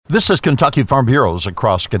This is Kentucky Farm Bureaus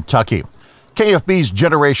across Kentucky. KFB's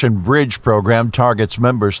Generation Bridge program targets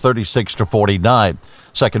members 36 to 49.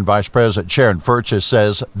 Second Vice President Sharon Furches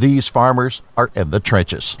says these farmers are in the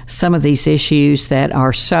trenches. Some of these issues that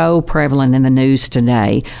are so prevalent in the news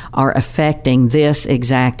today are affecting this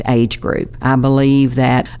exact age group. I believe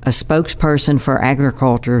that a spokesperson for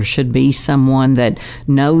agriculture should be someone that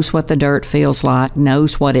knows what the dirt feels like,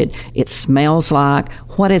 knows what it smells like,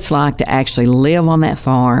 what it's like to actually live on that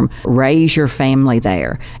farm, raise your family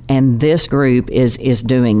there. And this group is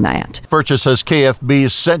doing that. Furches says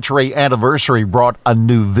KFB's century anniversary brought a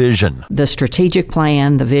new vision. The strategic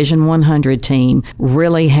plan, the Vision 100 team,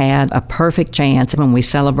 really had a perfect chance. When we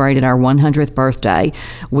celebrated our 100th birthday,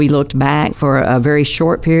 we looked back for a very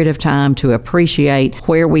short period of time to appreciate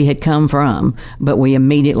where we had come from, but we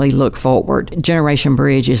immediately looked forward. Generation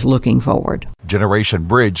Bridge is looking forward. Generation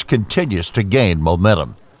Bridge continues to gain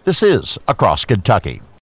momentum. This is Across Kentucky.